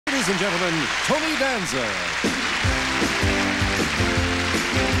Ladies and gentlemen, Tony Danza.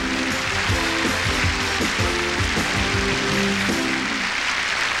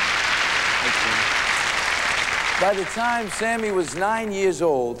 By the time Sammy was 9 years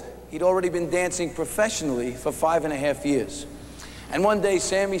old, he'd already been dancing professionally for 5.5 years. And one day,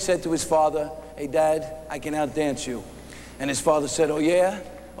 Sammy said to his father, "Hey, Dad, I can outdance you." And his father said, "Oh, yeah?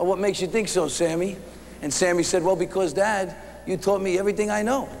 Oh, what makes you think so, Sammy?" And Sammy said, "Well, because, Dad, you taught me everything I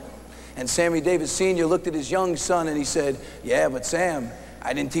know." And Sammy Davis Sr. looked at his young son and he said, "Yeah, but Sam,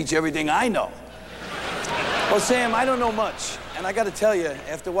 I didn't teach you everything I know." Well, Sam, I don't know much. And I got to tell you,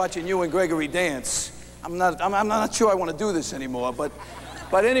 after watching you and Gregory dance, I'm not sure I want to do this anymore.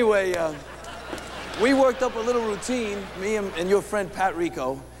 But anyway, we worked up a little routine, me and your friend Pat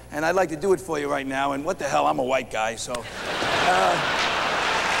Rico, and I'd like to do it for you right now. And what the hell, I'm a white guy, so.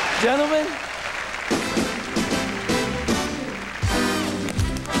 Gentlemen.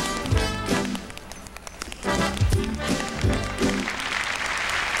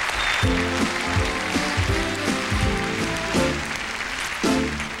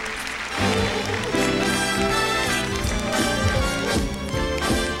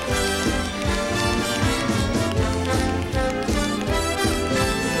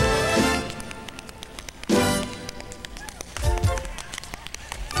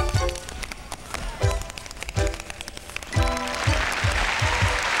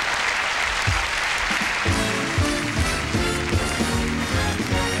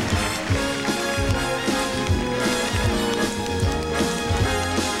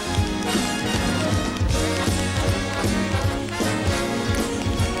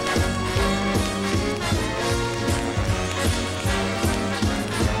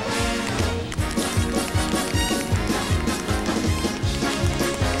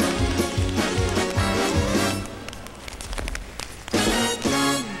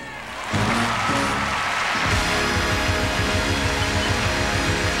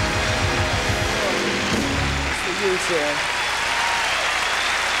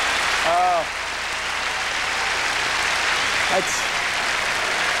 Oh,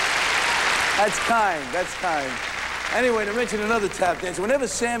 that's kind, that's kind. Anyway, to mention another tap dancer, whenever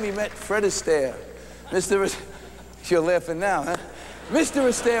Sammy met Fred Astaire, you're laughing now, huh? Mr.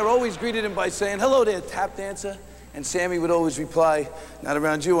 Astaire always greeted him by saying, "Hello there, tap dancer." And Sammy would always reply, "Not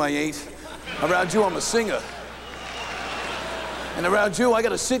around you, I ain't. Around you, I'm a singer. And around you, I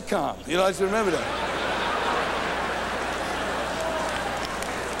got a sitcom." You know, I just remember that.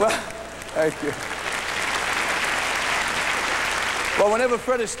 Well, thank you. Well, whenever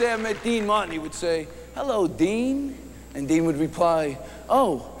Fred Astaire met Dean Martin, he would say, "Hello, Dean." And Dean would reply,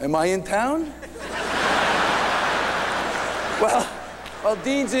 "Oh, am I in town?" Well,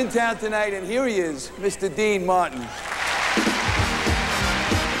 Dean's in town tonight, and here he is, Mr. Dean Martin.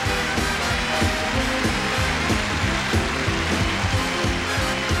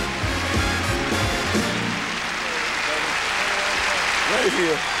 Right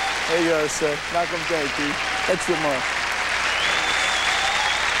here. There you go, sir. Malcolm, thank you. That's your mark.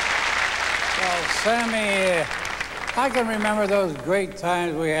 Well, Sammy, I can remember those great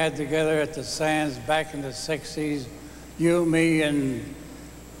times we had together at the Sands back in the 60s. You, me, and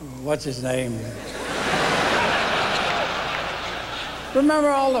what's his name? Remember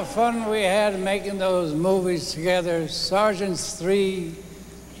all the fun we had making those movies together? Sergeants 3,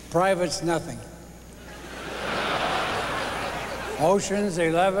 Privates Nothing. Ocean's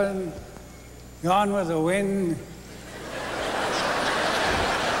 11, Gone with the Wind.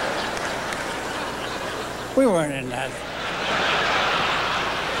 We weren't in that.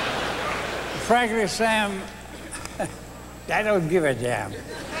 Frankly, Sam, I don't give a damn.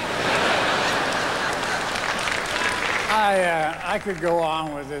 I could go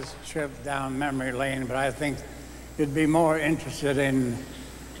on with this trip down memory lane, but I think you'd be more interested in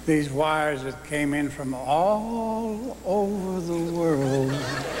these wires that came in from all over